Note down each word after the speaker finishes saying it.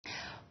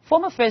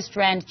Former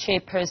FirstRand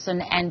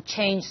chairperson and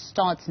Change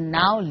Starts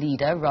Now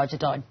leader Roger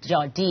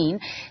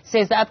Jardine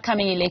says the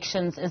upcoming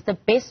elections is the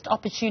best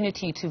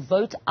opportunity to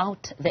vote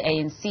out the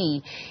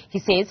ANC. He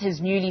says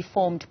his newly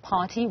formed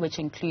party, which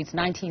includes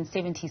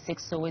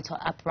 1976 Soweto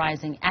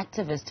Uprising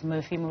activist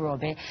Murphy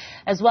Morobe,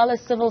 as well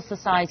as civil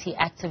society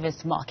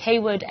activist Mark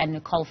Heywood and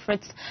Nicole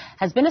Fritz,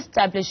 has been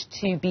established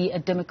to be a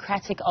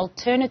democratic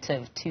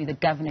alternative to the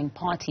governing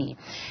party.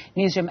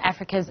 Newzroom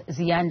Afrika's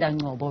Ziyanda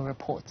Ngcobo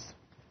reports.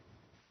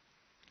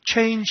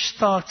 Change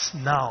starts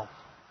now.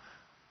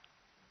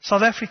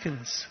 South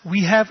Africans,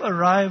 we have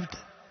arrived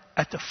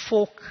at a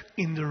fork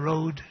in the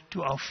road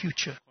to our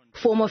future.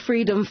 Former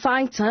freedom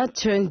fighter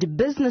turned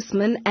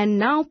businessman and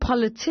now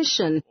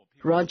politician,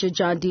 Roger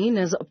Jardine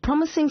is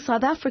promising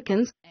South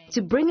Africans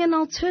to bring an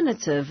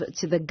alternative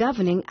to the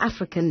governing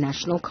African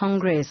National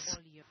Congress.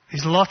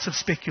 There's lots of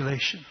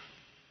speculation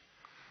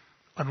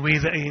on where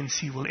the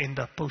ANC will end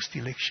up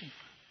post-election.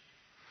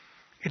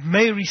 It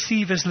may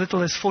receive as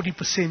little as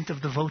 40%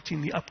 of the vote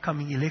in the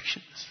upcoming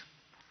elections.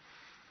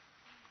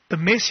 The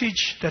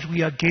message that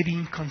we are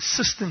getting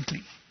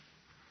consistently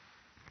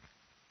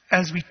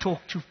as we talk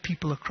to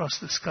people across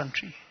this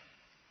country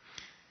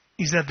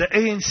is that the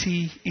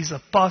ANC is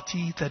a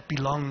party that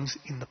belongs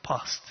in the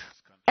past.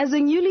 As a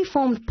newly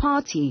formed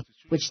party,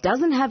 which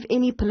doesn't have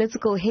any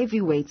political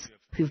heavyweights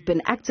who've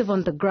been active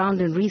on the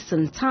ground in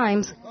recent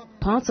times,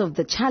 part of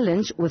the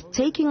challenge with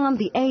taking on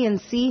the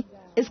ANC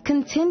is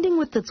contending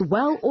with its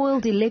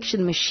well-oiled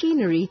election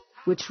machinery,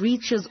 which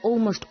reaches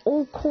almost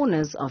all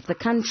corners of the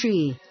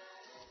country.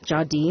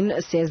 Jardine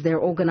says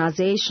their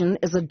organization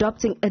is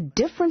adopting a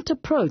different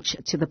approach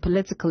to the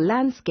political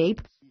landscape,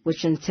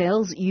 which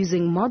entails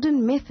using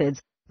modern methods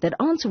that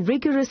aren't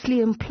rigorously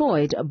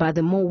employed by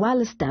the more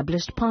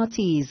well-established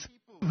parties.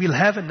 We'll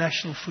have a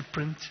national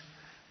footprint,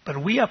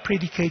 but we are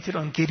predicated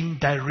on getting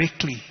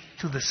directly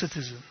to the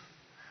citizen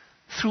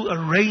through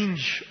a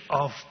range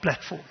of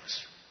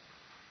platforms.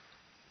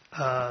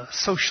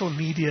 Social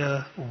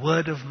media,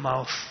 word of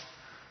mouth,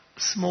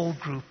 small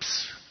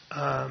groups.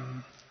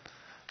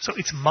 So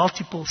it's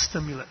multiple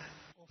stimuli.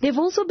 There have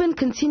also been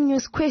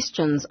continuous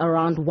questions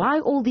around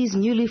why all these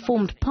newly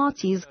formed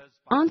parties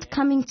aren't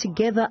coming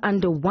together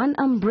under one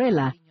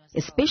umbrella,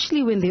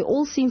 especially when they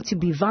all seem to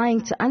be vying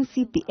to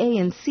unseat the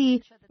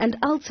ANC and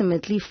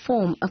ultimately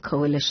form a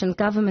coalition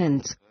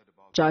government.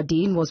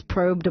 Jardine was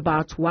probed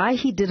about why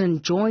he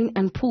didn't join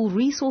and pool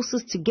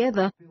resources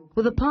together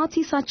with a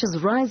party such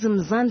as Rise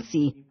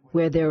Mzansi,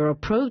 where their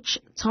approach,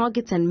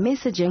 target and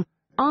messaging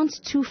aren't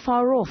too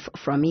far off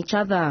from each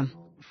other.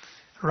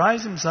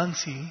 Rise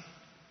Mzansi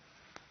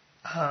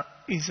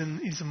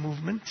is a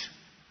movement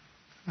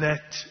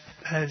that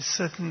has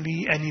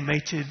certainly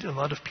animated a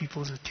lot of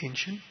people's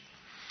attention.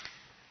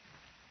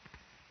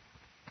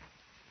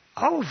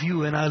 Our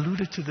view, and I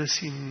alluded to this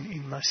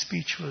in my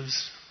speech,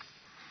 was,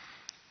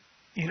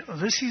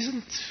 this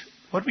isn't,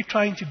 what we're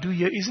trying to do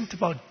here isn't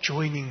about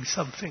joining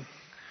something.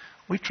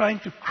 We're trying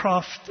to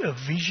craft a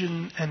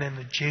vision and an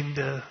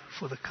agenda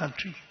for the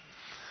country.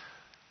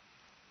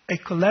 A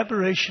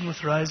collaboration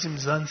with Rise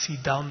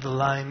Mzansi down the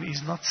line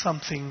is not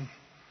something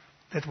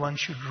that one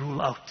should rule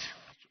out.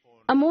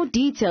 A more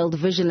detailed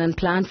vision and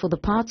plan for the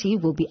party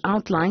will be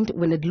outlined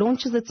when it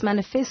launches its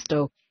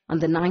manifesto on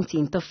the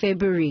 19th of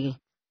February.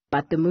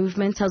 But the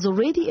movement has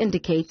already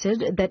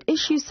indicated that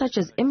issues such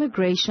as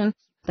immigration,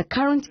 the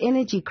current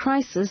energy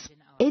crisis,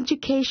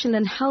 education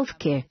and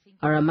healthcare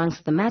are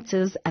amongst the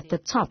matters at the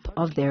top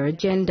of their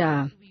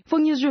agenda. For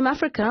Newzroom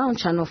Afrika on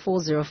Channel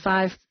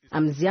 405,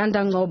 I'm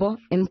Ziyanda Ngcobo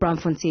in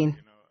Braamfontein.